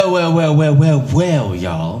Well,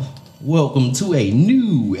 y'all. Welcome to a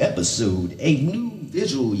new episode, a new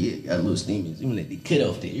visual. Yeah, got a little steamy. Even like they cut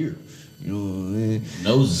off the ear. You know what I mean?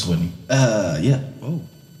 Nose is swimming. Yeah. Oh.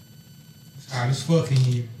 It's hot as fuck in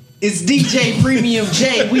here. It's DJ Premium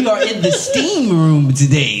J. We are in the steam room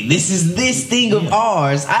today. This is this thing of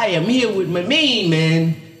ours. I am here with my main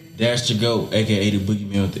man. Dash to go, aka the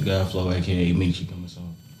Boogeyman with the God Flow, aka Meech coming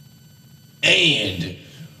soon. And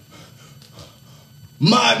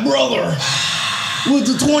my brother with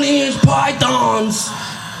the 20-inch pythons.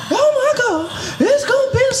 Oh my God, it's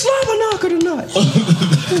gonna be a slobber knocker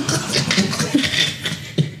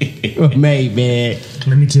tonight. Mate, man.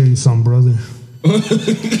 Let me tell you something, brother.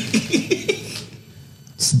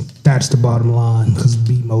 That's the bottom line, because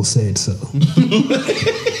BMO said so. I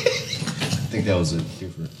think that was a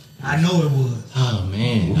different. I know it was. Oh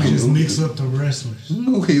man. I just mix up the wrestlers.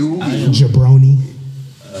 Jabroni.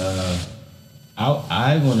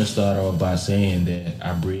 I want to start off by saying that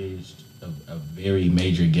I bridged a very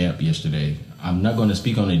major gap yesterday. I'm not going to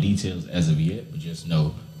speak on the details as of yet, but just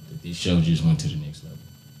know that this show just went to the next level.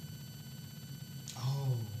 Oh,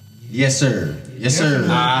 Yes, sir. Yes, sir.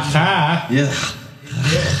 Aha! Yeah.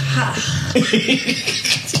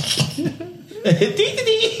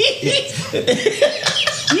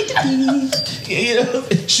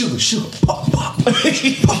 Sugar, pop.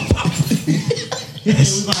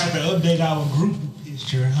 Yes. We're going to have to update our group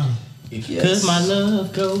picture, huh? Cause my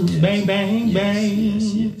love goes bang, bang, bang.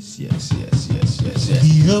 Yes.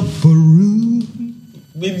 The upper room.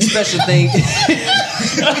 Special thing.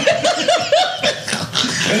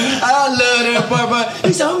 I love that part, but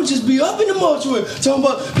he said, I'm just be up in the mortuary talking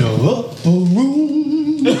about the upper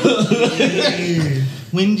room.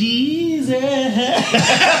 When Jesus.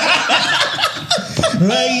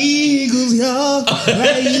 Like eagles, y'all.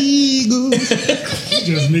 Like eagles.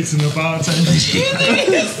 Just mixing up all types of shit.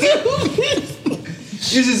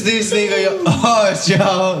 This is this thing of ours,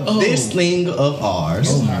 y'all. Oh. This thing of ours.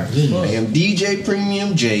 Oh my goodness. I am DJ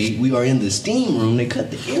Premium J. We are in the steam room. They cut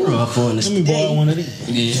the ear off on us. Let me borrow one of these.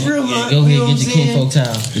 Yeah, Real yeah, rock, go you know ahead, get your what I'm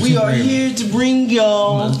kinfolk towel. We are here to bring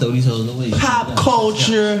y'all Throw these hoes away. pop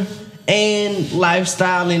culture and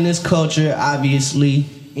lifestyle in this culture. Obviously,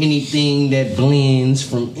 anything that blends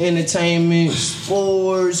from entertainment,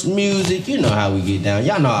 sports, music. You know how we get down.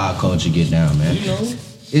 Y'all know how our culture get down, man. You know.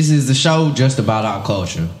 This is the show just about our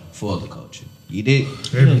culture for the culture. You dig?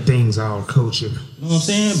 Everything's our culture. You know what I'm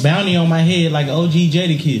saying? Bounty on my head like OG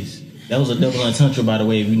Jadakiss. That was a double entendre, by the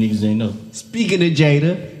way, if you niggas didn't know. Speaking of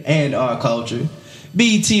Jada and our culture,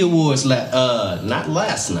 BET Awards not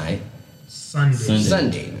last night,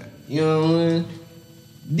 Sunday night. You know what I mean?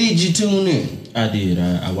 Did you tune in? I did.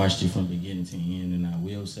 I watched it from beginning to end, and I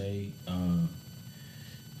will say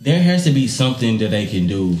there has to be something that they can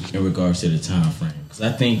do in regards to the time frame. Because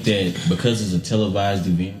I think that because it's a televised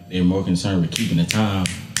event, they're more concerned with keeping the time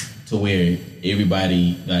to where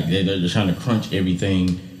everybody, like, they're trying to crunch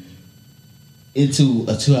everything into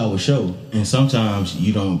a 2-hour show. And sometimes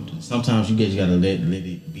you don't. Sometimes you guys gotta let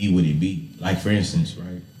it be what it be. Like, for instance,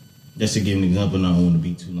 right? Just to give an example, and I don't want to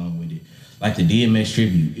be too long-winded. Like the DMX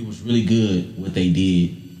tribute, it was really good what they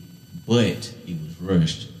did, but it was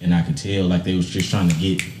rushed, and I could tell like they was just trying to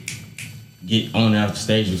get on and out the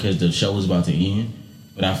stage because the show was about to end.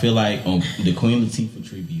 But I feel like on the Queen Latifah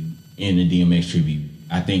tribute and the DMX tribute,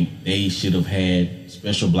 I think they should have had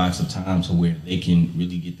special blocks of time to where they can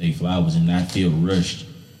really get their flowers and not feel rushed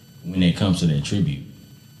when it comes to that tribute.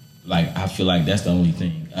 Like, I feel like that's the only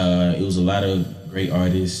thing. It was a lot of great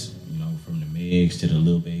artists, you know, from the Megs to the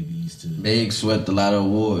Lil Babies to Meg swept a lot of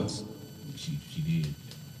awards. She did. You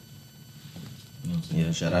know what I'm saying?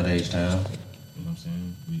 Yeah, shout out H-Town. You know what I'm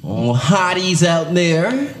saying? Oh, hotties out there.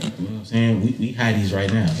 You know what I'm saying? We hotties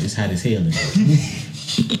right now. It's hot as hell in here.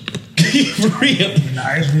 For real.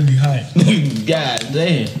 Nah, it's really hot. God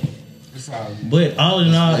damn. But all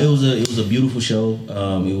in all, it was a beautiful show.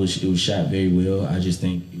 It was shot very well. I just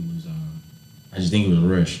think it was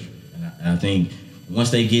rushed, and I think once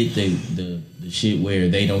they get the shit where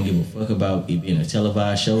they don't give a fuck about it being a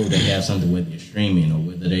televised show, they have something whether it's streaming or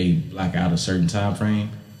whether they block out a certain time frame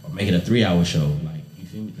or make it a 3-hour show. Like, you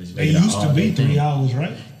feel me? They used to be 3 hours,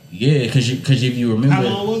 right? Yeah, because if you remember, how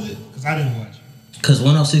long was it? Because I didn't watch it. Because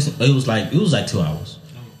 106, it was like 2 hours.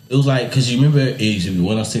 It was like, because you remember it used to be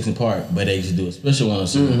 106 in Park, but they used to do a special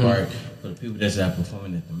 106 in Park for the people that's not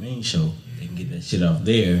performing at the main show. They can get that shit off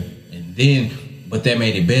there, and then, but that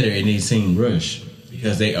made it better, and it seemed rushed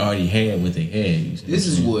because they already had what they had. This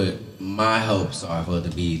is what my hopes are for the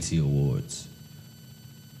BET Awards.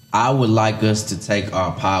 I would like us to take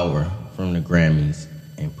our power from the Grammys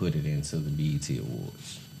and put it into the BET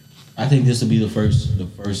Awards. I think this will be the first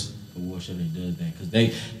award show that does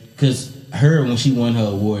that because her when she won her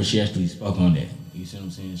award, she actually spoke on that. You see what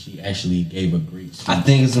I'm saying? She actually gave a great speech. I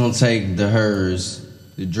think it's gonna take the hers,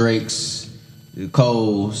 the Drakes, the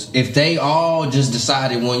Coles. If they all just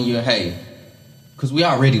decided one year, hey, because we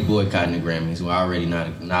already boycotting the Grammys, we're already not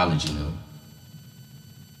acknowledging them.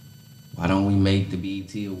 Why don't we make the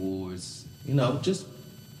BET Awards? Just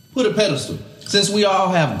put a pedestal. Since we all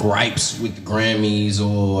have gripes with the Grammys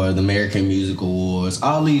or the American Music Awards,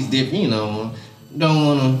 all these different, don't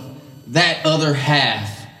want to. That other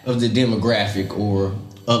half of the demographic or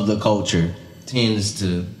of the culture tends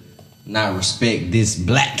to not respect this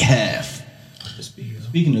black half.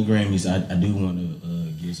 Speaking of Grammys, I do want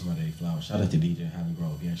to give somebody a flower. Shout out to DJ Holly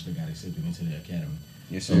Grove. He actually got accepted into the Academy.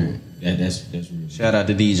 Yes, sir. That's real. Shout out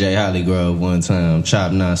to DJ Holly Grove one time.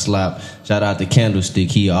 Chop Not Slop. Shout out to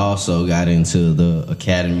Candlestick. He also got into the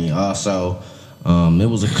Academy. Also, there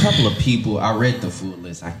was a couple of people. I read the full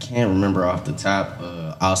list. I can't remember off the top.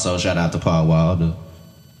 Also, shout out to Paul Wall, the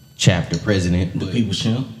chapter president. The People's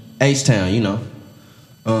Champ. H-Town,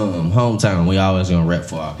 hometown. We always gonna rep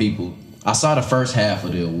for our people. I saw the first half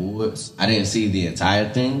of the awards. I didn't see the entire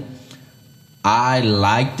thing. I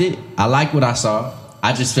liked it. I liked what I saw.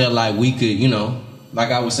 I just felt like we could, like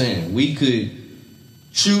I was saying, we could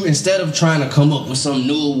shoot, instead of trying to come up with some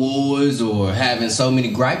new awards or having so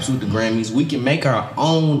many gripes with the Grammys, we can make our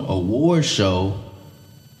own award show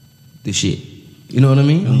the shit. You know what I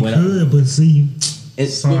mean? We could, but see,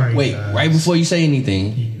 sorry, wait, guys. right before you say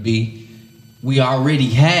anything, B, we already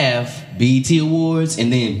have BET Awards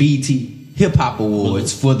and then BET Hip Hop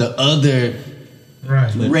Awards for the other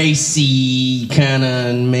right. racy, kind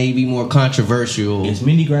of maybe more controversial. As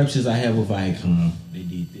many gripes as I have with Viacom, they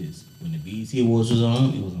did this. When the BET Awards was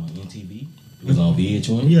on, it was on MTV. It was on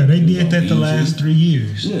VH1. Yeah, they it was did on that the BET. last 3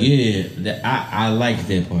 years. Yeah, I like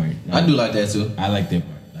that part. I do like that too. I like that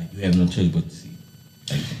part. Like, you have no choice but to see.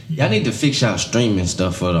 Like, Y'all need to fix y'all streaming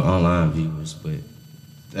stuff for the online viewers, but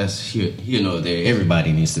that's here there.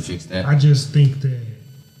 Everybody needs to fix that. I just think that,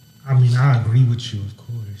 I agree with you, of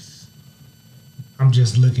course. I'm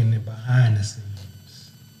just looking at behind the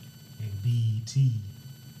scenes. And BET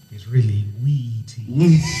is really WET.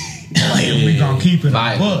 Like, we gonna keep it a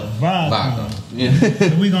buck. Viacom. Yeah.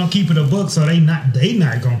 And we gonna keep it a buck, so they not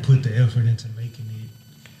gonna put the effort into making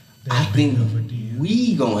it I that think big of a deal.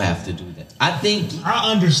 we gonna have to do that. I think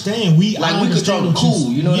I understand. we control the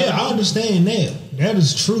cool. You know? Yeah, I understand that. That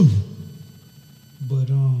is true. But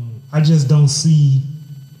I just don't see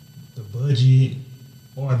the budget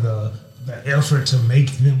or the effort to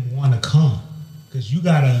make them want to come. Because you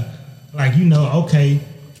gotta, okay,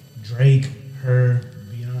 Drake, her,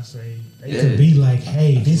 Beyonce, they could be like,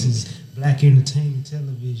 hey, this is black entertainment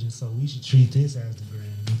television, so we should treat this as the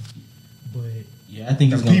Grammy. But yeah, I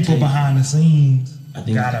think the it's gonna people take, behind the scenes I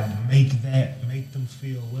think gotta make them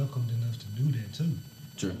feel welcomed enough to do that too.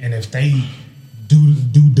 True. And if they do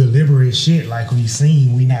deliberate shit like we've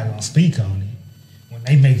seen, we not gonna speak on it. When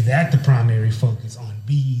they make that the primary focus on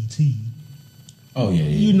BET, oh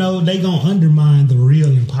yeah. they gonna undermine the real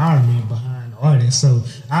empowerment behind artists. So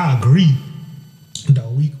I agree. Though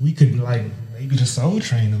we could maybe the Soul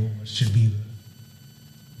Train Award should be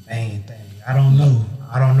the main thing. I don't know.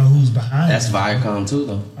 I don't know who's behind that's it. Viacom too,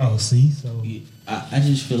 though. Oh, see, so I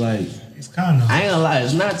just feel like it's kind of. I ain't gonna lie.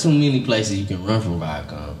 There's not too many places you can run from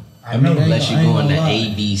Viacom. I know. Unless you're going to lie.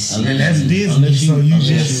 ABC. And that's Disney, so you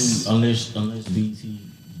just unless BT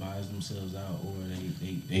buys themselves out, or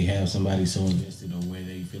they have somebody so invested, or where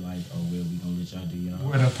they feel like, oh well, we gonna let y'all do y'all.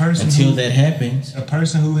 where the person Until that happens, the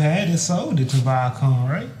person who had it sold it to Viacom,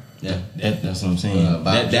 right? Yeah. that's what I'm saying.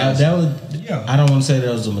 Bob that was. Yeah. I don't want to say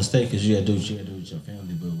that was a mistake because you got to do what you got to do with your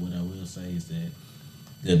family. But what I will say is that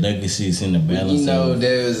the legacy is in the balance.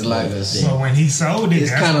 There's like a. So when he sold it,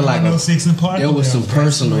 It's that's kind of when like no 6 and Park. there was some left.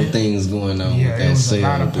 personal That's things going on Yeah, with it that was a sale,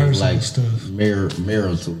 lot of personal like stuff.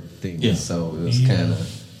 marital things. Yeah. So it was Yeah. kind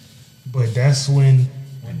of. But that's when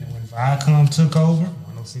Viacom took over.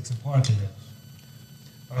 106 and Park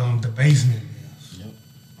left. The Basement left. Yep.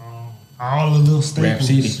 All the little staples.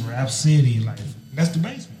 City. Rap City, like that's the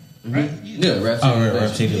Basement, right? Yeah, Rap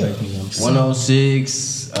Oh, City. right. Yeah.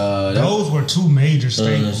 106. Those were 2 major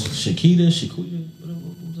staples. Shaquita, what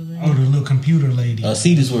was her name? Oh, the little computer lady.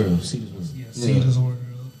 Cedar's World. Yeah, Cedar's World.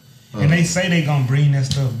 And they say they gonna bring that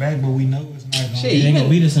stuff back, but we know it's not gonna. Shit, It ain't gonna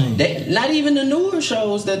be the same. Not even the newer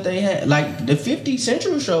shows that they had. Like the 50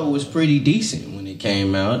 Central show was pretty decent when it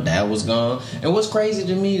came out. That was gone. And what's crazy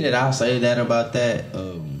to me that I'll say that about that,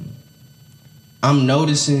 I'm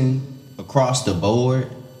noticing across the board,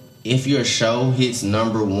 if your show hits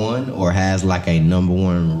number 1 or has like a number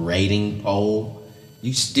 1 rating poll,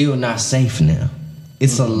 you still not safe now.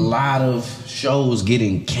 It's a lot of shows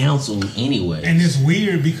getting canceled anyway. And it's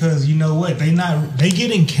weird because you know what? They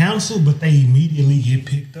getting canceled, but they immediately get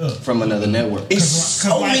picked up From another network. It's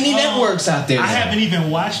so many networks out there. I now. haven't even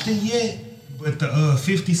watched it yet, but the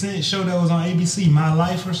 50 Cent show that was on ABC, My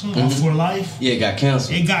Life or something, or For Life, Yeah, it got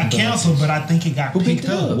canceled. it got canceled, but I think it got Who picked picked it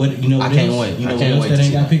up. up? What you know? I What can't else? wait. You know I what can't else wait that to ain't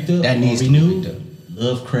see got that. picked up? That or needs to be renewed? picked up.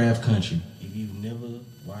 Lovecraft Country. If you've never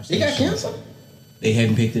watched It that got show, canceled? they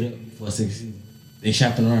haven't picked it up for a 6th season. They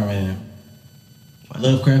shopping around right now.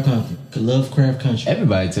 Lovecraft Country. Lovecraft Country.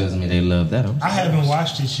 Everybody tells me they love that. I haven't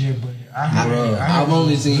watched it yet, but I've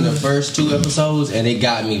only seen the first 2 episodes, and it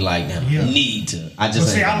got me like, damn, Yeah. need to. I just But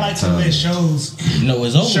see, ain't got I like the to time. let shows No,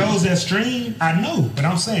 it's over. shows that stream. I know, but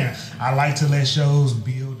I'm saying I like to let shows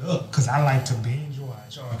build up because I like to binge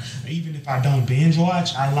watch, or even if I don't binge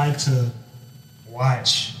watch, I like to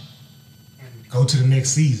watch and go to the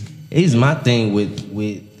next season. Here's my thing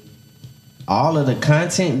with all of the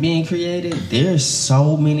content being created. There's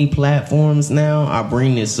so many platforms now. I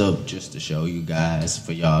bring this up just to show you guys,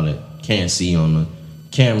 for y'all that can't see on the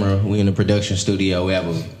camera. We in the production studio. We have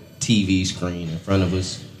a TV screen in front of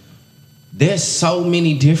us. There's so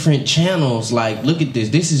many different channels. Like, look at this.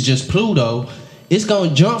 This is just Pluto. It's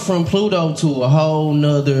gonna jump from Pluto to a whole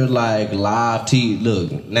nother like live TV.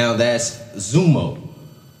 Look, now that's Zumo.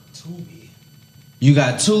 Tubi. You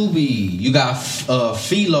got Tubi. You got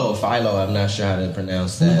Philo. I'm not sure how to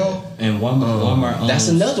pronounce that. Fubo? And Walmart owns, That's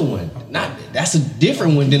another one. That's a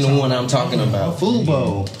different one than the one I'm talking about.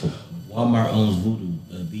 Fubo. Walmart owns Voodoo.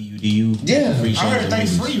 VUDU. Yeah. Free I shows heard on they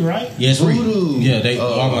Voodoo. free, right? Yeah, it's free. Voodoo. Yeah,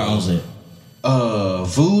 Walmart owns it.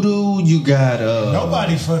 Voodoo. You got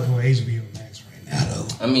Nobody fucking with HBO Max right now, though.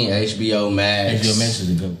 I mean HBO Max. HBO Max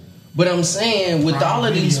is the go. But I'm saying with Prime all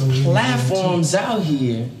of these Video is platforms out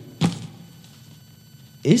here,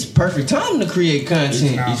 it's perfect time to create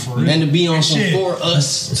content Nah, for real. and to be on And some shit. for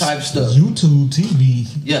us type stuff. YouTube TV.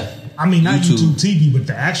 Yeah. I mean, not YouTube TV, but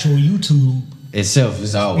the actual YouTube itself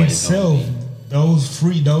is always itself.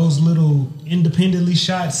 Those little independently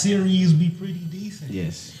shot series be pretty decent.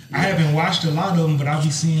 Yes. I haven't watched a lot of them, but I'll be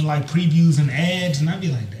seeing like previews and ads, and I'll be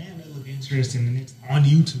like, damn, that look interesting. And it's on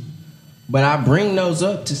YouTube. But I bring those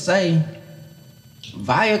up to say,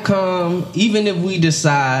 Viacom, even if we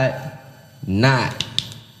decide not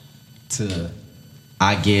to,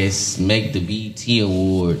 I guess, make the BET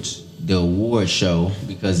Awards the award show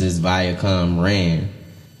because it's Viacom ran,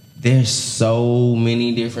 there's so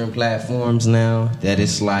many different platforms now that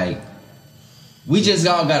it's like, we just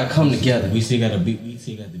all gotta come together. We still got the BET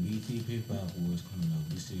Hip Hop Awards coming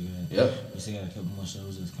up. We still got a couple more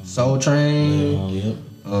shows that's coming. Soul Train.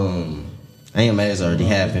 Yep. AMAs already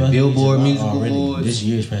happened. Billboard Music Awards. This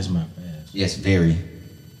year's passing by fast. Yes, very.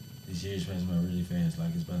 This year's passing by really fast. Like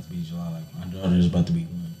it's about to be July. Like my daughter is about to be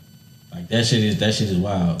 1. Like that shit is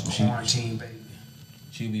wild. Quarantine, baby.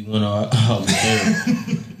 She'll be 1 all the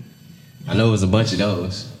third. I know it was a bunch of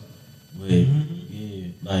those. But yeah,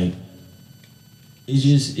 like it's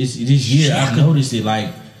this year I've noticed it.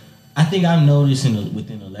 Like I think I've noticed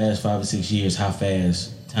within the last 5 or 6 years how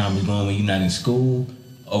fast time is going when you're not in school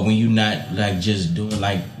or when you're not like just doing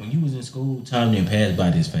like when you was in school, time didn't pass by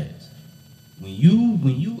this fast. When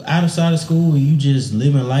you outside of school and you just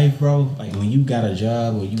living life, bro, like when you got a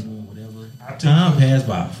job or you doing whatever, time passed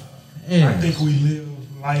by. I think we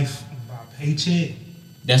live life by paycheck.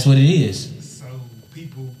 That's what it is. So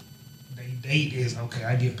people, they date is okay.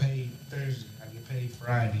 I get paid Thursday. I get paid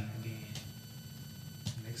Friday, and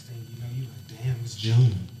then next thing you know, you like, damn, it's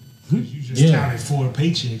June. 'Cause you just counted 4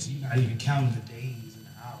 paychecks. You're not even counting the days and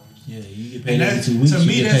the hours. Yeah, you get paid And every that- 2 weeks. to You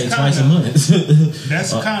me, get that's paid twice a kinda- month.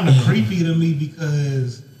 That's kind of creepy to me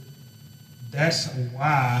because that's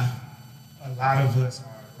why a lot of us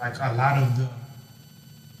are like a lot of the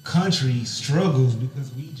country struggles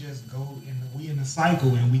because we just go in a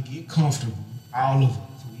cycle and we get comfortable. All of us,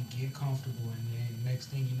 we get comfortable, and then next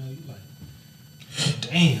thing you know, you like,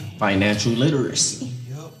 damn. Financial literacy.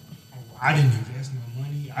 Yep. I didn't invest no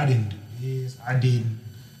money. I didn't do this. I didn't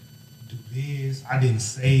do this. I didn't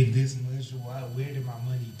save this much. Where did my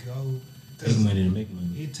money go? Take money to make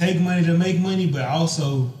money. It take money to make money, but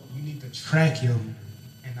also you need to track your money.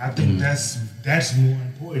 And I think that's more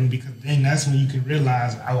important because then that's when you can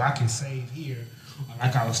realize, oh, I can save here. Or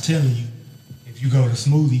like I was telling you, if you go to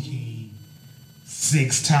Smoothie King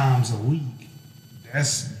 6 times a week,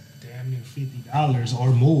 that's damn near $50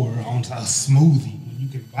 or more on a smoothie. When you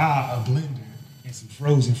can buy a blender and some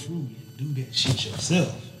frozen fruit and do that shit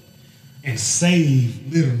yourself and save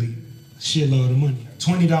literally a shitload of money. A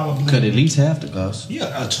 $20 blender. Could at least half the cost.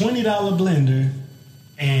 Yeah, a $20 blender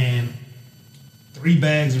and 3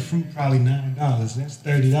 bags of fruit, probably $9. That's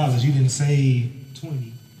 $30. You didn't save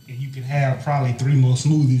 20, and you can have probably 3 more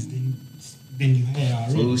smoothies than you had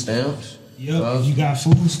already. Food stamps. Yep, if you got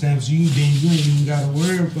food stamps, you ain't even got to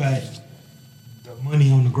worry about the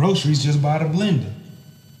money on the groceries. Just buy the blender.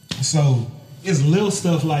 So it's little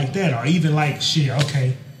stuff like that, or even like shit.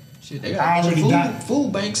 Okay, shit, they got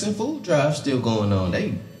food banks and food drives still going on.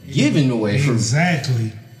 They giving away fruit.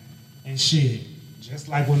 Exactly, and shit. Just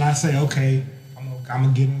like when I say, okay, I'm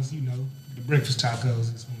gonna get us, the breakfast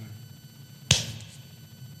tacos this morning.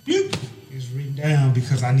 Beep. It's written down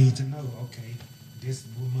because I need to know. Okay, this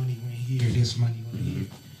money went here, this money went here,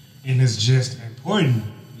 and it's just important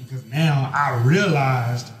because now I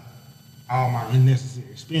realized all my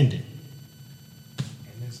unnecessary spending,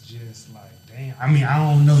 and it's just like, damn. I mean, I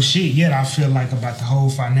don't know shit yet. I feel like about the whole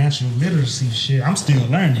financial literacy shit. I'm still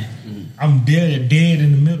learning. I'm dead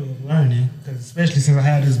in the middle of learning, because especially since I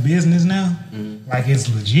have this business now, like it's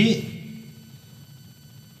legit.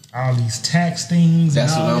 All these tax things.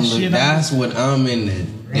 That's and all what this shit. That's what I'm in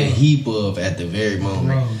the heap of at the very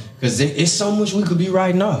moment. Because it's so much we could be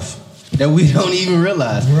writing off that we don't even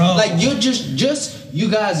realize. Bro. Like you're just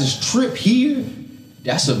you guys' trip here.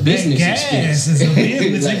 That's a business expense. It's a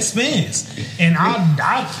business expense, and I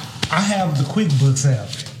have the QuickBooks app.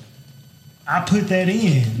 I put that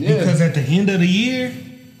in because at the end of the year,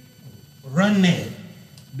 run that,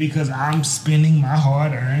 because I'm spending my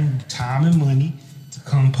hard-earned time and money to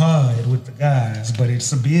come pod with the guys, but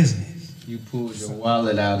it's a business. You pulled your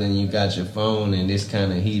wallet out and you got your phone, and this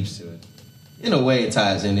kind of heaps to it. In a way, it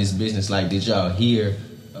ties in this business. Like, did y'all hear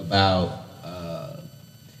about?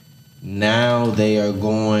 Now they are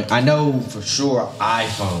going. I know for sure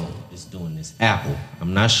iPhone is doing this. Apple.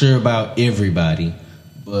 I'm not sure about everybody,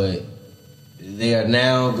 but they are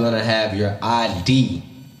now gonna have your ID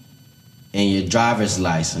and your driver's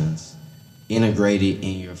license integrated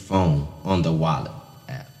in your phone on the wallet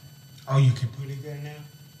app. Oh, you can put it there now?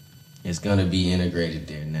 It's gonna be integrated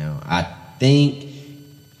there now. I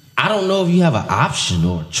don't know if you have an option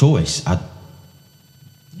or a choice.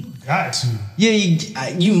 You got to. Yeah,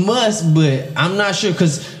 you must, but I'm not sure,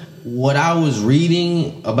 because what I was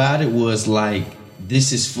reading about it was like,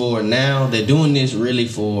 this is for now. They're doing this really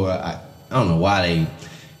for, I don't know why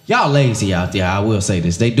y'all lazy out there. I will say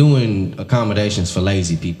this. They doing accommodations for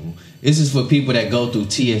lazy people. This is for people that go through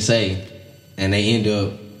TSA and they end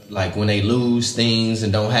up, like, when they lose things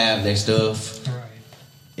and don't have their stuff, right.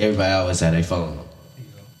 Everybody always have their phone.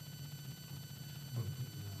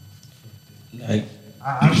 Like,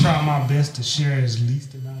 I try my best to share as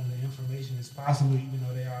least amount of information as possible, even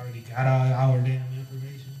though they already got our damn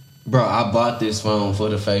information. Bro, I bought this phone for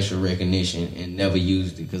the facial recognition and never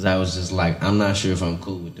used it because I was just like, I'm not sure if I'm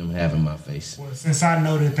cool with them having my face. Well, since I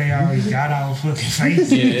know that they already got our fucking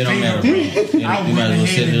face, it don't matter, bro. I went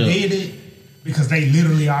ahead and did it because they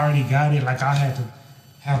literally already got it. Like, I had to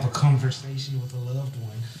have a conversation with a loved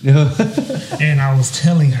one. And I was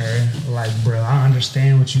telling her, like, bro, I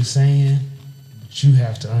understand what you're saying, but you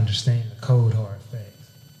have to understand the cold hard facts.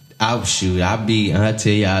 I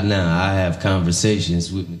tell y'all now, I have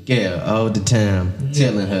conversations with Miguel all the time,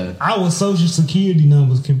 telling her our social security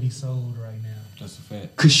numbers can be sold right now. That's a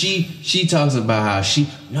fact. Cause she talks about how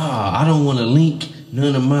I don't want to link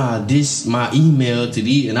none of my email to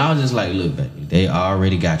these, and I was just like, look, baby, they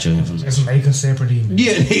already got your information. Just make a separate email.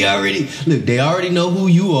 Yeah, they already know who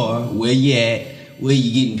you are, where you at, where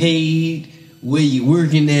you getting paid, where you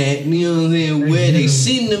working at, you know what I'm saying, where they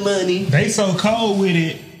sending the money. They so cold with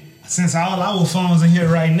it. Since all our phones in here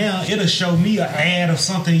right now, it'll show me an ad of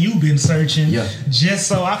something you've been searching, just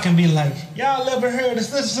so I can be like, y'all ever heard of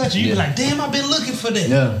such and such? And you be like, damn, I've been looking for that.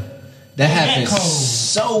 Yeah, that happens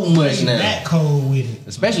so much now. That cold with it,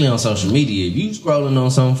 especially on social media. If you scrolling on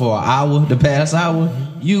something for an hour, the past hour,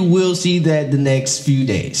 you will see that the next few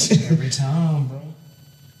days. Every time, bro.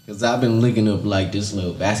 Because I've been looking up like this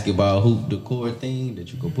little basketball hoop decor thing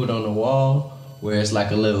that you can put on the wall, where it's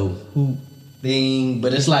like a little hoop thing,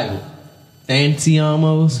 but it's like fancy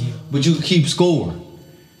almost, but you can keep score.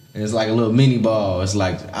 And it's like a little mini ball. It's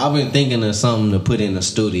like, I've been thinking of something to put in the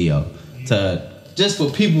studio just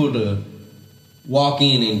for people to walk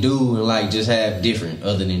in and do, and like just have different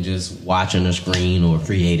other than just watching a screen or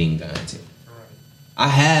creating content. I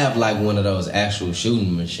have like one of those actual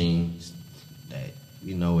shooting machines that,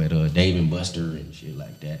 at Dave & Buster and shit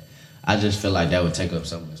like that. I just feel like that would take up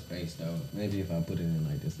so much space, though. Maybe if I put it in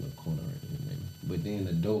like this little corner right here, maybe. But then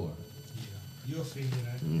the door. Yeah, you'll figure it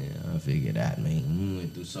out. Yeah, I'll figure it out, man. We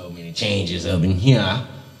went through so many changes up in here.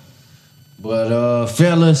 But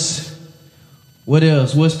fellas, what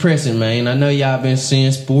else? What's pressing, man? I know y'all been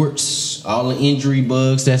seeing sports. news, all the injury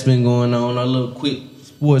bugs that's been going on. A little quick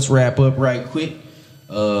sports wrap up right quick.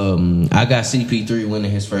 I got CP3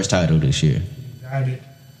 winning his first title this year. Got it.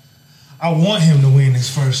 I want him to win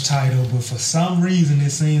his first title, but for some reason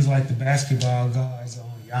it seems like the basketball gods are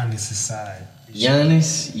on Giannis' side.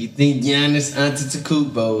 Giannis, you think Giannis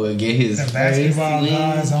Antetokounmpo will get his The first basketball win?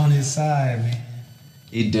 gods on his side, man.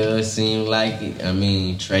 It does seem like it. I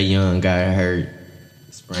mean, Trae Young got hurt,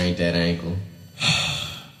 sprained that ankle.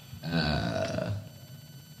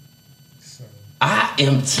 So, I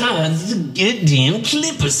am tired of the goddamn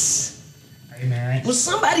Clippers. hey, man. Will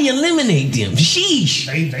somebody eliminate them? Sheesh.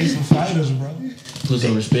 They some fighters, bro. Put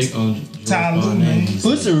some respect on Ty Lue, George man. Karl.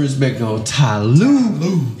 Put some respect on Ty Lue.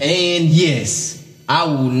 Lue. And yes, I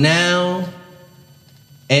will now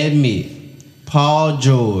admit Paul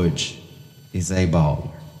George is a baller.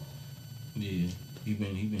 Yeah, he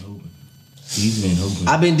been hooping. He's been hooping.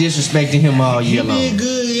 I've been disrespecting him all He year long. did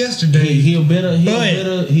good yesterday. He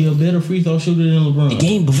a better free throw shooter than LeBron. The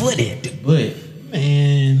game before that. But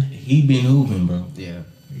Man, he been hooping, bro. Yeah.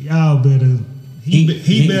 y'all better. He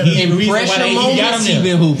better. in the reason why pressure he moments, got him he there.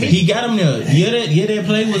 been hooping. He got him there. Yeah, that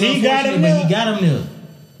play was He got unfortunate, him but there. he got him there.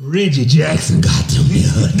 Reggie Jackson got them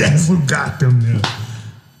there. That's who got them there.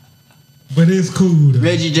 But it's cool though.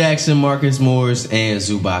 Reggie Jackson, Marcus Morris, and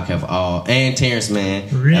Zubac have all, and Terrence Mann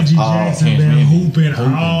Reggie have all, Jackson Terrence been Mann hooping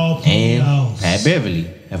hooping. all and playoffs. Pat Beverly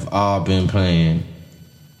have all been playing.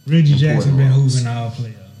 Reggie Jackson been roles. hooping all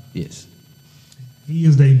playoffs. Yes. He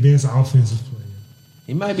is their best offensive player.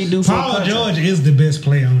 He might be due for a Paul contract. George is the best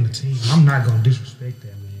player on the team. I'm not gonna disrespect that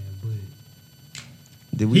man,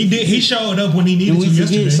 but Did we, he showed up when he Did needed we to forget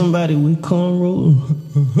yesterday. somebody with cornrow?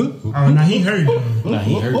 Oh, now he hurt though. Nah,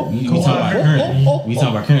 he hurt. We Kawhi talking about hurt. currently. We talking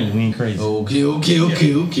about currently. We ain't crazy.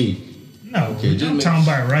 Okay. No, Okay, just I'm make- talking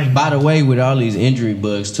about right now. By the way, with all these injury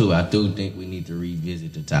bugs too, I do think we need to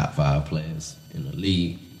revisit the top 5 players in the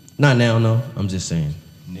league. Not now, no. I'm just saying.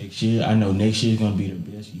 Next year, I know next year is gonna be the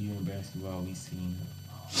best year in basketball we've seen.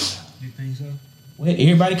 You think so? Wait,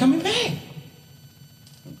 everybody coming back?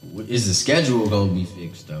 Is the schedule gonna be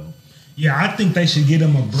fixed though? Yeah, I think they should get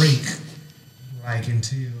him a break, like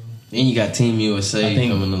until. Then you got Team USA I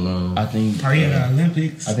think- coming along. I think. Oh yeah, the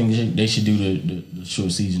Olympics. I think they should do the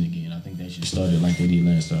short season again. I think they should start it like they did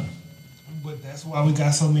last time. But that's why we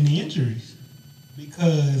got so many injuries,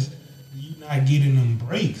 because you not getting them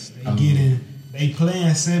breaks. They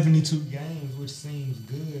playing 72 games, which seems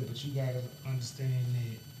good, but you gotta understand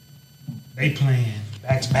that they playing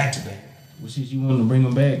back to back to back. Which is you want to bring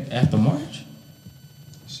them back after March?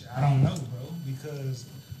 Shit, I don't know, bro, because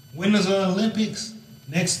when is the Olympics?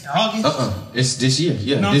 Next August? It's this year.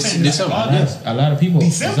 Yeah, No, I'm this saying summer. August. A lot of people.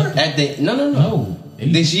 December? At the no. No,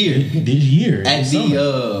 This year. This year. At this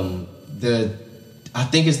summer. the I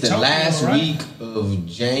think it's the Tokyo, last right? week of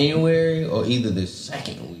January or either the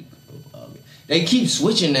second week of August. They keep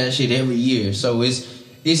switching that shit every year, so it's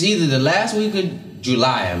either the last week of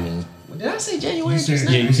July. I mean, did I say January? You said- just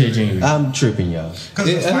now? Yeah, you said January. I'm tripping, y'all. Because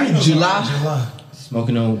the I think finals July. are in July.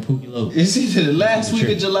 Smoking on Pookie Low. It's either the last week of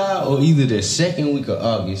Tripping. July or either the second week of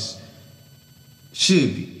August.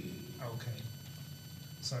 Should be. Okay.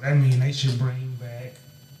 So that means they should bring back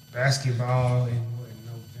basketball in what,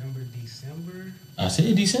 November, December? I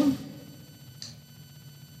said December.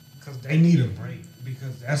 Because they need a break.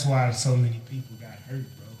 Because that's why so many people got hurt,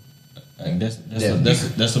 bro. Like Yeah.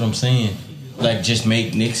 that's what I'm saying. Like just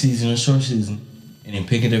make next season a short season, and then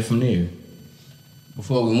pick it up from there.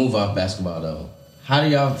 Before we move off basketball, though, how do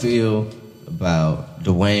y'all feel about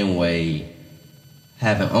Dwayne Wade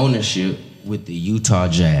having ownership with the Utah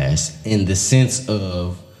Jazz in the sense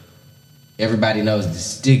of everybody knows the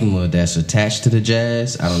stigma that's attached to the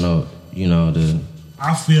Jazz? I don't know,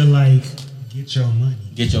 I feel like get your money.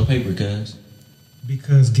 Get your paper, cuz.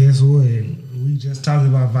 Because guess what? We just talked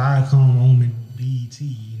about Viacom owning BET,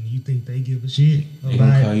 and you think they give a shit They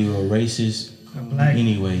gonna about call you a racist a black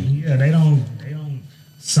anyway. Yeah, they don't.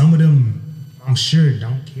 Some of them, I'm sure,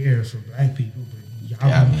 don't care for black people, but y'all.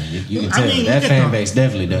 Yeah, I mean, you can tell that look at fan base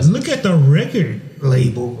definitely doesn't. Look at the record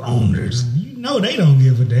label owners. You know they don't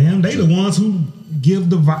give a damn. They the ones who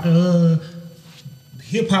give the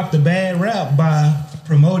hip hop the bad rap by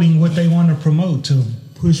promoting what they want to promote to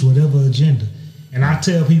push whatever agenda. And I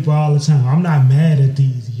tell people all the time, I'm not mad at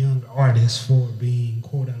these young artists for being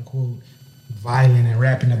quote unquote violent and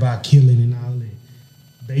rapping about killing and all that.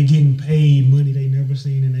 They getting paid money they never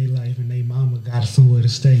seen in their life, and they mama got somewhere to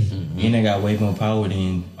stay. And they got way more power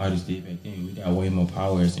than artists did back then. We got way more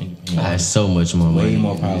power as independent I had artists. so much more money. Way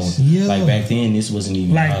more power. Yeah. Like back then, this wasn't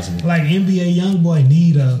even possible. Like NBA YoungBoy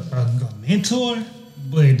need a mentor,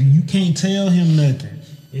 but you can't tell him nothing.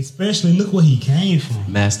 Especially, look where he came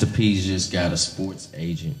from. Master P's just got a sports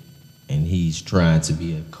agent, and he's trying to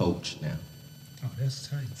be a coach now Oh, that's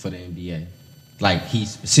tight. for the NBA. Like, he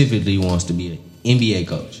specifically wants to be an NBA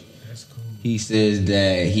coach. That's cool. He says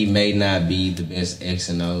that he may not be the best X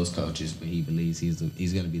and O's coaches, but he believes he's going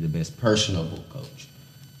to be the best personable coach.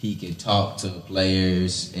 He can talk to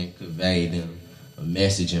players and convey them a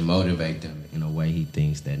message and motivate them in a way he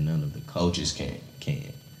thinks that none of the coaches can.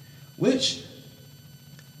 Which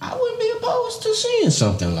I wouldn't be opposed to seeing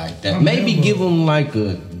something like that. Maybe give him like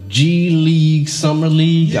a G League, Summer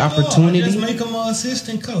League opportunity. Just make him an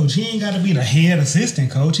assistant coach. He ain't got to be the head assistant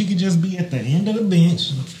coach. He could just be at the end of the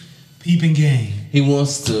bench, peeping game. He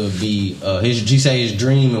wants to be he say his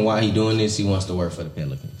dream, and while he doing this, he wants to work for the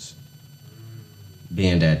Pelicans.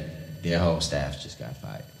 Being that their whole staff just got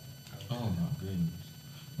fired. Oh my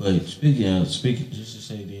goodness! But speaking, just to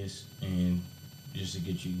say this, and just to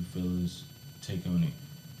get you fellas take on it.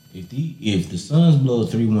 If the Suns blow a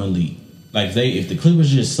 3-1 lead, like if the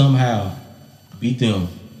Clippers just somehow beat them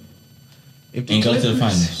If and go to the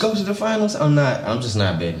finals, go to the finals, I'm just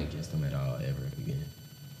not betting against them at all ever again.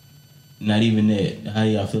 not even that. How do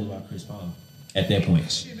y'all feel about Chris Paul at that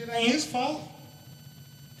point? Shit, it ain't his fault.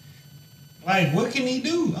 Like, what can he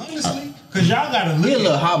do, honestly? Because y'all got to look He a at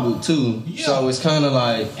little hobbled too, Yeah. so it's kind of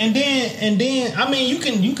like And then, I mean, you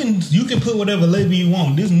can put whatever label you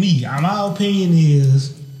want. This is me. My opinion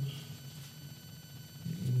is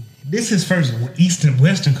this his first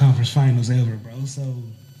Western Conference Finals ever, bro. So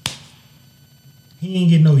he ain't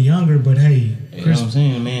getting no younger. But hey, You know what I'm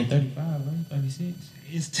saying? Man, 35, right? 36.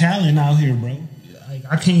 it's talent out here, bro. Like,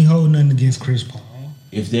 I can't hold nothing against Chris Paul.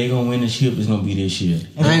 If they're gonna win the ship, it's gonna be this year.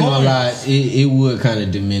 Of I ain't gonna course. lie, it would kind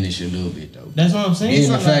of diminish a little bit though. That's what I'm saying.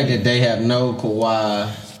 And the fact that they have no Kawhi.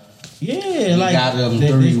 Yeah, like got them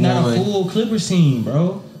it's not a 3-1. full Clippers team,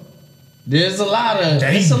 bro. There's a lot of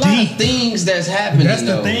They it's a lot deep. of things that's happening. That's the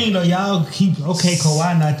though. thing, though. Y'all keep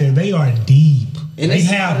Kawhi not there. They are deep. And they it's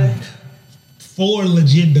have a lot of- 4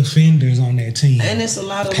 legit defenders on that team. And it's a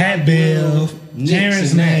lot of Pat like, Bell, little nicks Terrence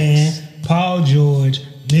and Mann, knacks. Paul George,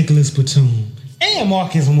 Nicholas Batum, and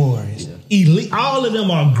Marcus Morris. Yeah. Elite. All of them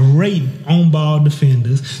are great on-ball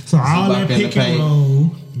defenders. So all Zubac that in the pick and paint.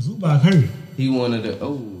 roll, Zubac hurt. He wanted to.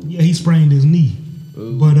 Oh, Yeah, he sprained his knee.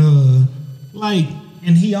 Ooh. But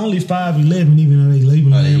and he only 5'11", even though they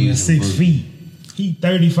label Oh, they him at use him 6 booty. feet. He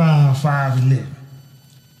 35, 5'11".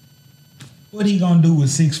 What he gonna do with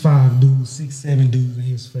 6'5" dudes, 6'7" dudes in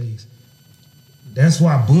his face? That's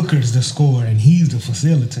why Booker's the scorer and he's the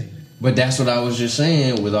facilitator. but that's what I was just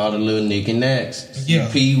saying with all the little knick and knacks. Yeah.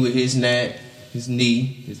 CP with his knack, his knee,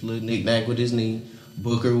 his little knick knack with his knee.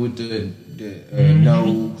 Booker with the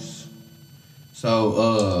nose.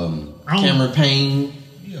 So I don't- Cameron Payne.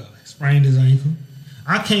 Yeah, sprained his ankle.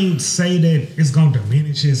 I can't say that it's gonna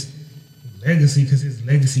diminish his legacy because his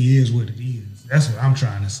legacy is what it is. That's what I'm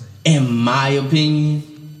trying to say. In my opinion,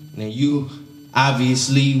 now you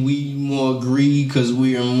obviously we more agree because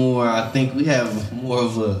we are more. I think we have more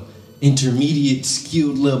of a intermediate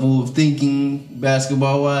skilled level of thinking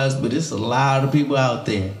basketball wise. But it's a lot of people out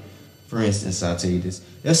there. For instance, I'll tell you this: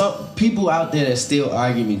 there's some people out there that still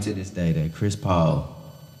argue me to this day that Chris Paul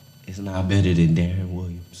is not better than Darren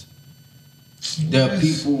Williams. There are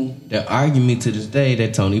people that argue me to this day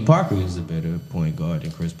that Tony Parker is a better point guard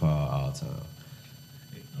than Chris Paul all time.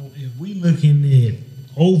 If we looking at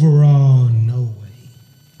overall, no way.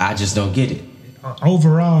 I just don't get it.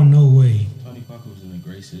 Overall, no way. Tony Parker was in a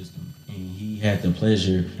great system, and he had the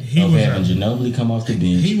pleasure He of was having a- Ginobili come off the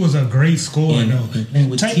bench. He was a great scorer, And- though.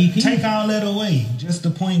 and with TP. Take all that away. Just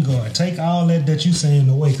the point guard. Take all that you saying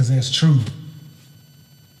away, because that's true.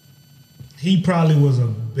 He probably was a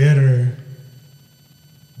better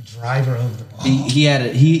driver of the ball.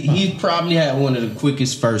 He probably had one of the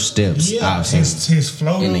quickest first steps Yeah, I've seen. his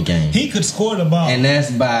flow in the game. He could score the ball. And that's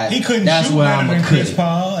by he couldn't that's shoot where better I'm than a Chris critic.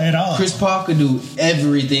 Paul at all. Chris Paul could do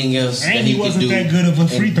everything else And that he he could wasn't do. that good of a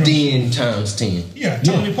free and throw then shooter. times 10. Yeah,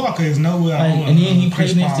 Tony Parker is nowhere. Like, on, and then he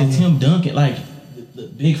Chris played next Paul. to Tim Duncan, like the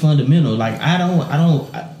big fundamental. Like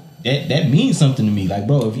that means something to me. Like,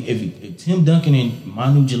 bro, if Tim Duncan and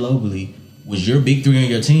Manu Ginobili was your big three on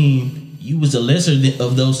your team, you was the lesser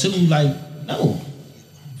of those two. Like, no.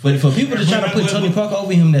 But for people to try to put Tony Parker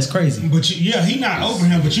over him, that's crazy. But he not over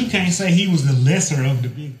him. But you can't say he was the lesser of the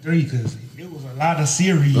big three because it was a lot of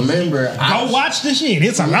series. Remember, go watch the shit.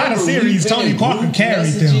 It's a lot of Remember, series. we've been Tony in Parker group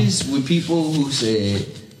carried them. messages with people who said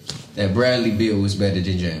that Bradley Beal was better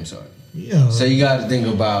than James Harden. Yeah. So you got to think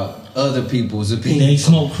about other people's They opinions.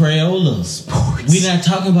 smoke Crayolas. We not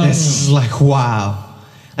talking about It's him. like, wow.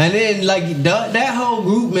 And then like that whole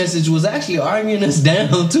group message was actually arguing us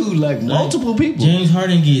down too, like multiple people. James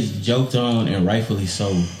Harden gets joked on, and rightfully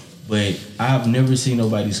so. But I've never seen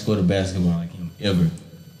nobody score the basketball like him ever.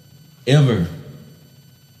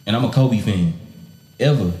 And I'm a Kobe fan.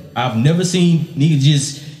 Ever. I've never seen niggas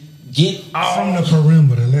just get from the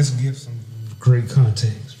perimeter. Let's give some great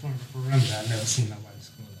context. From the perimeter, I've never seen nobody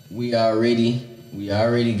score like that. We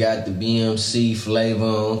already got the BMC flavor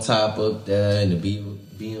on top up there, and the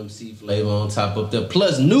BMC flavor on top up there.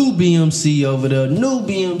 Plus new BMC over there. New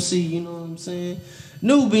BMC, you know what I'm saying?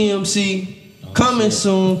 New BMC coming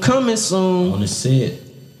soon. On the set.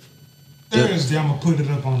 Thursday, I'm gonna put it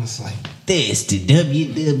up on the site. That's the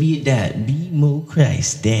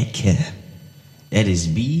www.bmochrist.com. That is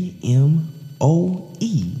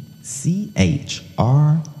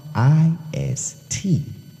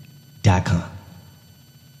BMOECHRIST.com.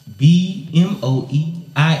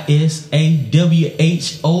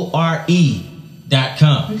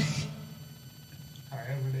 BMOEISAWHORE.com.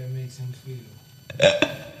 However that makes him feel.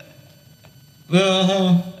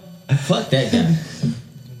 Fuck that guy.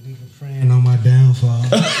 Niggas praying on my downfall.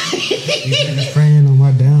 These niggas praying on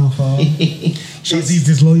my downfall. Show these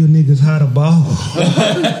disloyal niggas how to ball.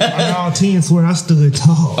 On all 10 swear I stood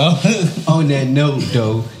tall. On that note,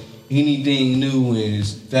 though, anything new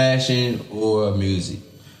is fashion or music?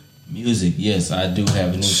 Music, yes, I do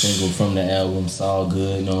have a new single from the album, Saul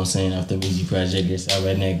Good, you know what I'm saying? After Music Project gets out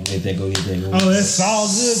right now, get that go. Oh, that's Saul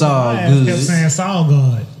Good? Saul I Good. kept saying Saul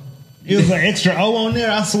God. It was an extra O on there.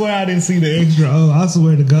 I swear I didn't see the extra O. I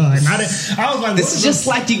swear to God. And I was like, This is just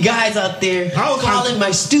like you guys out there I was calling like-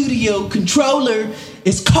 my studio controller.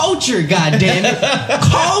 It's culture, goddammit.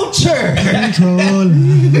 Culture.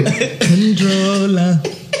 Controller.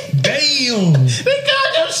 Damn. They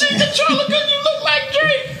got them shit controller because you look like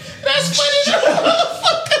Drake. That's funny.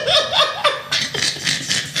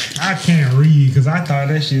 I can't read because I thought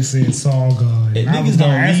that shit said Saul God. Hey, And I was niggas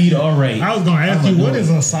gonna don't ask read you- or write. I was going to ask you, what is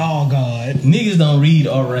a Saul God? Niggas don't read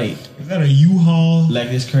or write. Is that a U-Haul? Like,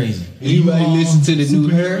 it's crazy. Anybody listen to the new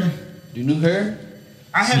Superhero? Her? The new Her?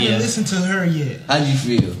 I haven't Yeah. listened to her yet. How'd you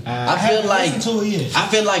feel? I feel like listened to it yet. I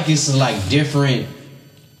feel like it's like different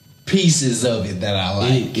pieces of it that I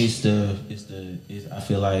like. I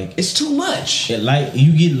feel like It's too much.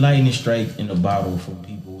 you get lightning strike in the bottle from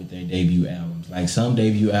people with their debut albums. Like some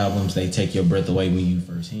debut albums, they take your breath away when you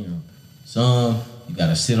first hear them. Some you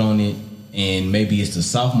gotta sit on it, and maybe it's the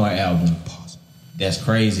sophomore album that's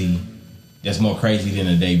crazy. That's more crazy than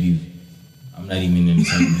a debut. I'm not even in the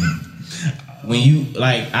same. When you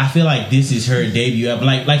like, I feel like this is her debut album.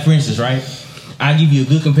 Like for instance, right? I'll give you a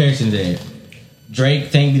good comparison to that. Drake,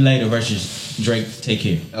 Thank Me Later versus Drake, Take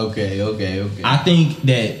Care. Okay. I think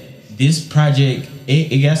that this project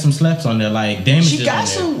it got some slaps on there, like damages. She got on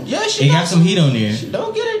some. there. Yeah, she it got got some heat on there.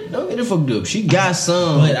 Don't get it fucked up. She got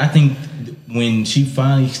some. But I think when she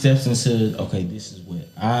finally steps into, okay, this is what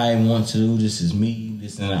I want to do. This is me.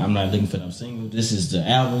 This and I'm not looking for no single. This is the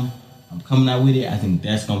album. I'm coming out with it. I think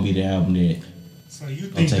that's gonna be the album that. So you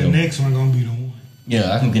think take the over. next one gonna be the one?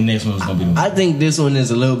 Yeah, I think the next one's gonna be the one. I think this one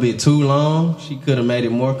is a little bit too long. She could have made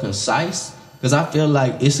it more concise. Because I feel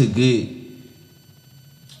like it's a good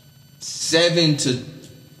 7 to,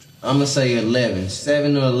 I'm going to say 11.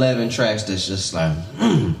 7 or 11 tracks that's just like,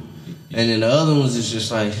 And then the other ones is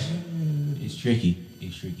just like, It's tricky.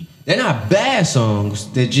 they're not bad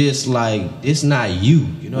songs. They're just like, it's not you.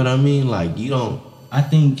 You know what I mean? Like, you don't. I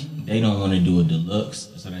think they don't want to do a deluxe,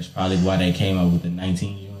 so that's probably why they came out with the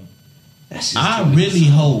 19 joint. That's just I too many really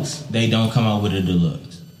songs. hope they don't come out with a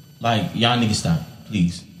deluxe. Like, y'all niggas stop it.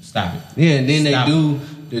 Please, stop it. Yeah, and then Stop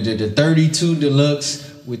they do the 32 deluxe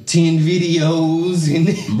with 10 videos.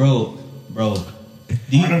 And Bro.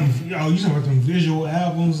 You talking about them visual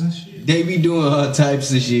albums and shit? they be doing all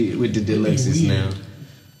types of shit with the deluxes weird. now.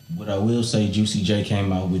 What I will say, Juicy J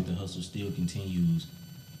came out with The Hustle Still Continues.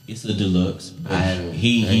 It's a deluxe. But I haven't-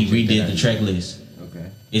 he I ain't checked redid that the out track yet. list. Okay.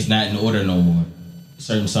 It's not in order no more.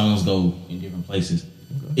 Certain songs go in different places.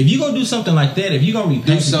 If you're gonna do something like that, if you're gonna Do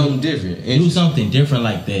repackage something it, different. do something different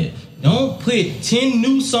like that. Don't put 10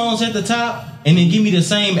 new songs at the top and then give me the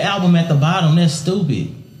same album at the bottom. That's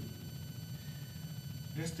stupid.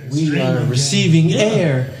 That's that We streaming are game. receiving Yeah.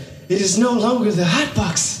 air. It is no longer the hot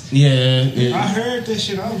box. Yeah. I heard that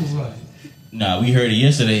shit. I was like, Nah, we heard it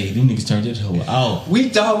yesterday. Them niggas turned this whole out. We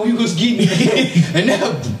thought we was getting it, and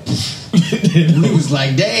now we was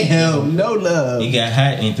like, damn, no love. It got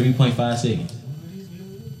hot in 3.5 seconds.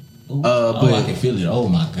 Ooh. But- I can feel it. Oh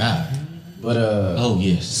my god. But Oh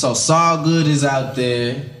yes. so Saul Good is out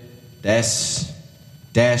there. That's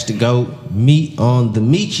Dash the Goat. Meet on the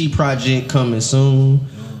Michi project coming soon.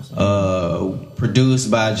 Produced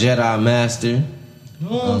by Jedi Master. You know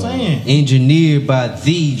what I'm saying? Engineered by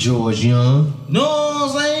the George Young. Know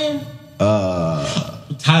what I'm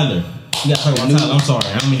saying? Tyler. You gotta talk about Tyler. I'm sorry.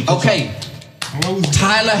 I don't mean to cut you off. Okay.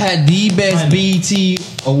 Tyler had the best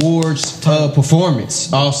BET Awards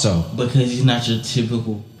performance also. Because he's not your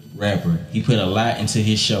typical rapper. He put a lot into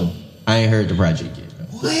his show. I ain't heard the project yet.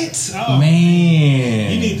 What? Oh,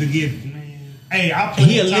 Man. you need to get, man. Hey, I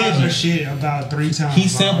played Tyler shit about 3 times. He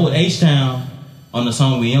sampled H-Town on the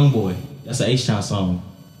song with Youngboy. That's an H-Town song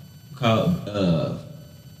called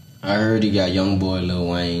I heard he got Youngboy, Lil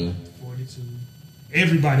Wayne. 42.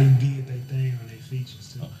 Everybody did their thing on their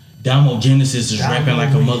features too. Damo Genesis is Damo rapping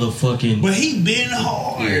like a Reed. motherfucking. But he been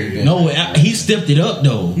hard. Yeah. No, he stepped it up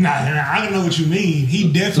though. Nah, I don't know what you mean. He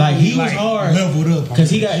definitely Like he was hard leveled up.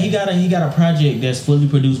 because he got a project that's fully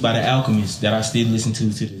produced by The Alchemist that I still listen to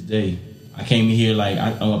this day. I came in here like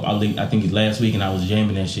I think it's last week and I was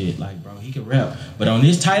jamming that shit. Like, bro, he can rap. But on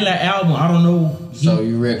this Tyler album, I don't know. So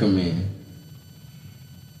you recommend?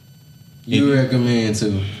 You recommend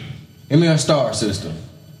to? Give me a star system.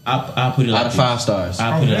 I put it like Out of 5 stars.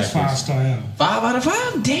 I put it That's like 5-star album. 5 out of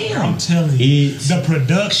 5? Damn. I'm telling you, It's- the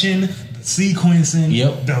production, the sequencing,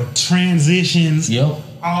 Yep. the transitions, Yep.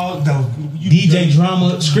 all the DJ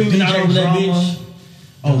Drama screaming DJ out over that Drama, bitch. the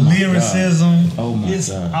Oh my lyricism. Oh my it's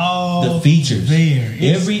God. all The features. there.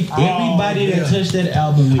 It's Everybody all that there. touched that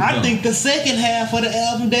album with I them. think the second half of the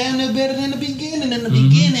album damn near better than the beginning. In the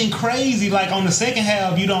beginning, crazy. Like on the second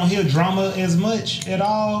half, you don't hear drama as much at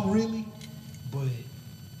all, really. But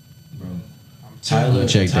Bro. I'm telling Tyler, you,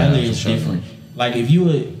 check that Tyler out. is for sure. different. Like if you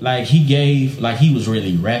would, like he was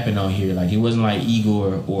really rapping on here. Like he wasn't like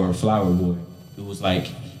Igor or Flower Boy. It was like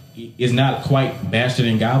it's not quite Bastard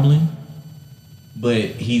and Goblin, but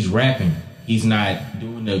he's rapping. He's not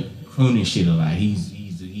doing the crooning shit a lot. He's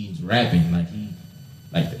rapping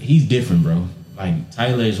like he's different, bro. Like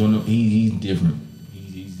Tyler is one of he's different.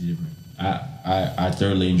 He's different. I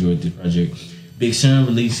thoroughly enjoyed this project. Big Sean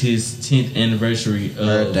released his 10th anniversary.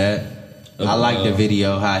 Heard that. I like the uh,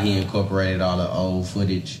 video how he incorporated all the old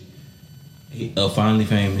footage. Finally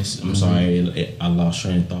Famous. I'm sorry, I lost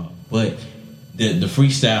train of thought. But the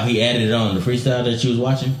freestyle he added it on. The freestyle that you was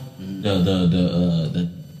watching, the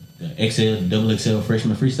XL double XL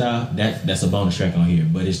freshman freestyle. That's a bonus track on here,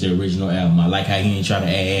 but it's the original album. I like how he didn't try to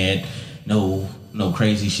add no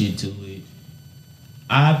crazy shit to it.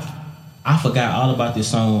 I forgot all about this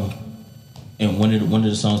song, and one of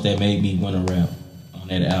the songs that made me want to rap on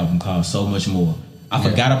that album called So Much More. I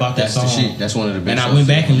forgot about that That's song. the shit. That's one of the best. And I songs went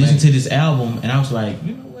back and ever listened made. to this album, and I was like,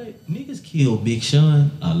 you know what? Niggas kill Big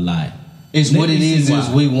Sean a lot. It's Let what me it see is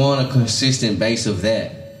why. we want a consistent base of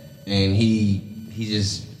that, and he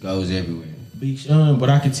just goes everywhere. Big Sean, what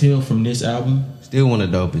I could tell from this album, Still one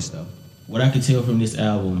of the dopest though. what I could tell from this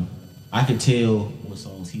album, I could tell what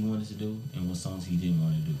songs he wanted to do and what songs he didn't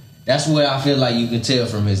want to do. That's what I feel like you can tell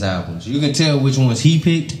from his albums. You can tell which ones he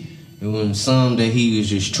picked and when some that he was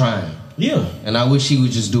just trying. Yeah. And I wish he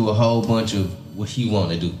would just do a whole bunch of what he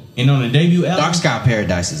want to do. And on the debut album, Dark Sky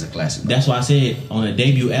Paradise is a classic. that's why I said on the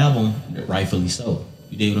debut album, rightfully so.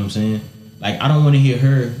 You dig what I'm saying? Like, I don't want to hear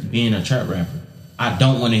her being a trap rapper. I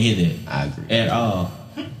don't want to hear that I agree. at all.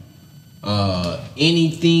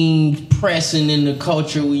 Anything pressing in the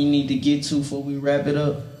culture we need to get to before we wrap it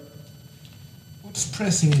up? what's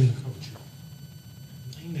pressing in the culture?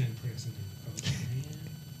 Ain't nothing pressing in the culture,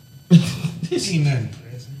 man. Ain't nothing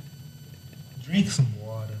pressing. Drink some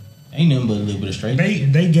water. Ain't nothing but a little bit of straight.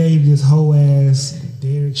 They gave this whole ass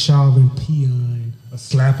Derek Chauvin peon a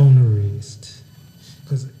slap on the wrist.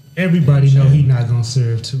 Because everybody know he not going to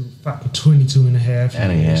serve 22 and a half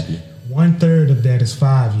That ain't years. happening. 1/3 of that is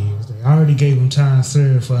 5 years. They already gave him time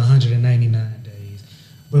served for 199 days.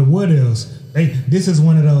 But what else? This is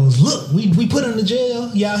one of those, look, we put him to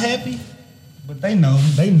jail. Y'all happy? But they know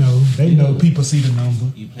people see the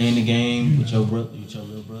number. You playing the game with your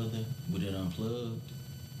little brother with it unplugged.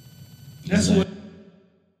 That's what